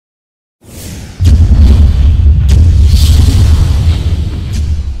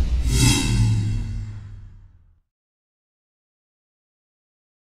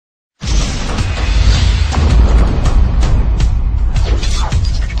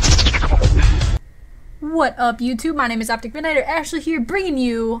What up, YouTube? My name is OpTic MiDNiTE, Ashley here, bringing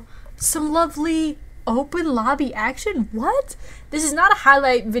you some lovely open lobby action. What? This is not a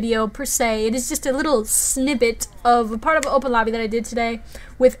highlight video per se. It is just a little snippet of a part of an open lobby that I did today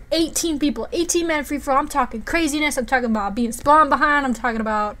with 18 people, 18-man free-for-all. I'm talking craziness. I'm talking about being spawned behind. I'm talking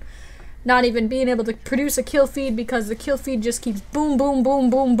about not even being able to produce a kill feed because the kill feed just keeps boom, boom, boom,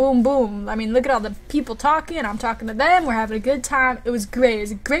 boom, boom, boom. I mean, look at all the people talking. I'm talking to them. We're having a good time. It was great. It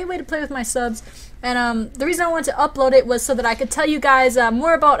was a great way to play with my subs. And the reason I wanted to upload it was so that I could tell you guys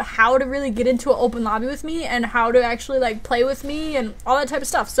more about how to really get into an open lobby with me and how to actually like play with me and all that type of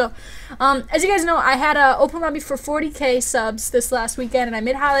stuff. So as you guys know, I had an open lobby for 40k subs this last weekend, and I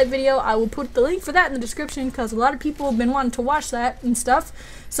made a highlight video. I will put the link for that in the description because a lot of people have been wanting to watch that and stuff.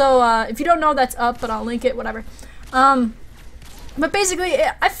 So if you don't know, that's up, but I'll link it, whatever. But basically,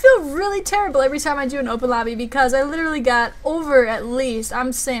 I feel really terrible every time I do an open lobby because I literally got over at least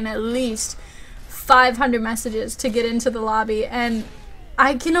 500 messages to get into the lobby, and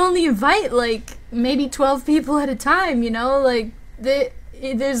I can only invite like maybe 12 people at a time, you know, like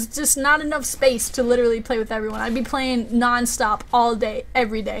there's just not enough space to literally play with everyone. I'd be playing non-stop all day,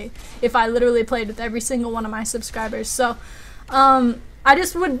 every day, if I literally played with every single one of my subscribers. So I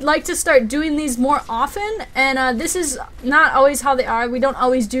just would like to start doing these more often, and this is not always how they are. We don't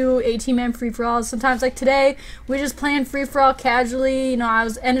always do 18-man free-for-alls. Sometimes, like today, we're just playing free-for-all casually. You know, I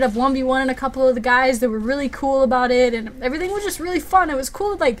ended up 1v1ing a couple of the guys that were really cool about it, and everything was just really fun. It was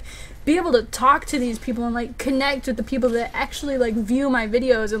cool to, like, be able to talk to these people and, like, connect with the people that actually, like, view my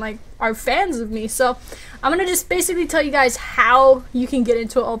videos and, like, are fans of me. So I'm gonna just basically tell you guys how you can get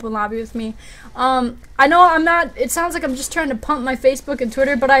into an open lobby with me. I know I'm not, it sounds like I'm just trying to pump my Facebook and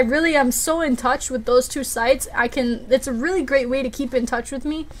Twitter, but I really am so in touch with those two sites. It's a really great way to keep in touch with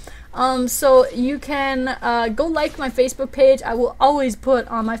me. So you can go like my Facebook page. I will always put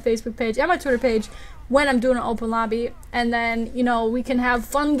on my Facebook page and my Twitter page when I'm doing an open lobby, and then, you know, we can have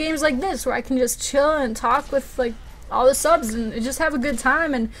fun games like this where I can just chill and talk with like all the subs and just have a good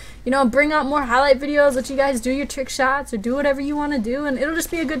time, and, you know, bring out more highlight videos, let you guys do your trick shots or do whatever you want to do, and it'll just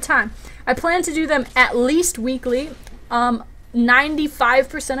be a good time. I plan to do them at least weekly.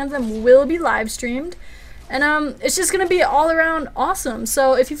 95% of them will be live streamed, and it's just gonna be all around awesome.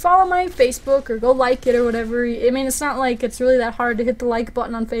 So if you follow my Facebook or go like it or whatever, I mean, it's not like it's really that hard to hit the like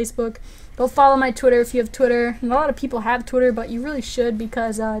button on Facebook. Go follow my Twitter if you have Twitter. And a lot of people have Twitter, but you really should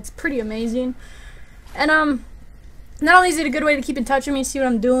because it's pretty amazing. And not only is it a good way to keep in touch with me, see what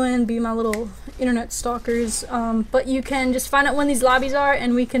I'm doing, be my little internet stalkers, but you can just find out when these lobbies are,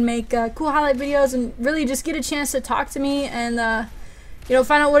 and we can make cool highlight videos and really just get a chance to talk to me and, you know,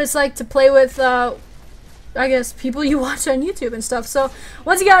 find out what it's like to play with, I guess, people you watch on YouTube and stuff. So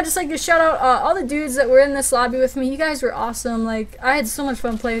once again, I'd just like to shout out all the dudes that were in this lobby with me. You guys were awesome. Like, I had so much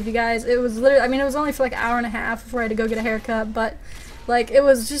fun playing with you guys. It was literally, I mean, it was only for like an hour and a half before I had to go get a haircut, but like, it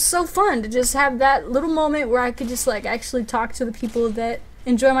was just so fun to just have that little moment where I could just like actually talk to the people that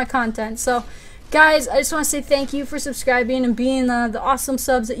enjoy my content. So guys, I just want to say thank you for subscribing and being the awesome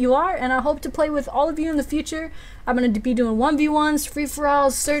subs that you are, and I hope to play with all of you in the future. I'm going to be doing 1v1s,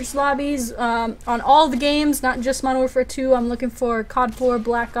 free-for-alls, search lobbies on all the games, not just Modern Warfare 2. I'm looking for COD 4,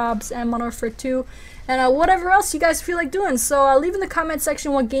 Black Ops, and Modern Warfare 2, and whatever else you guys feel like doing. So leave in the comment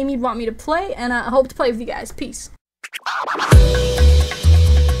section what game you'd want me to play, and I hope to play with you guys. Peace.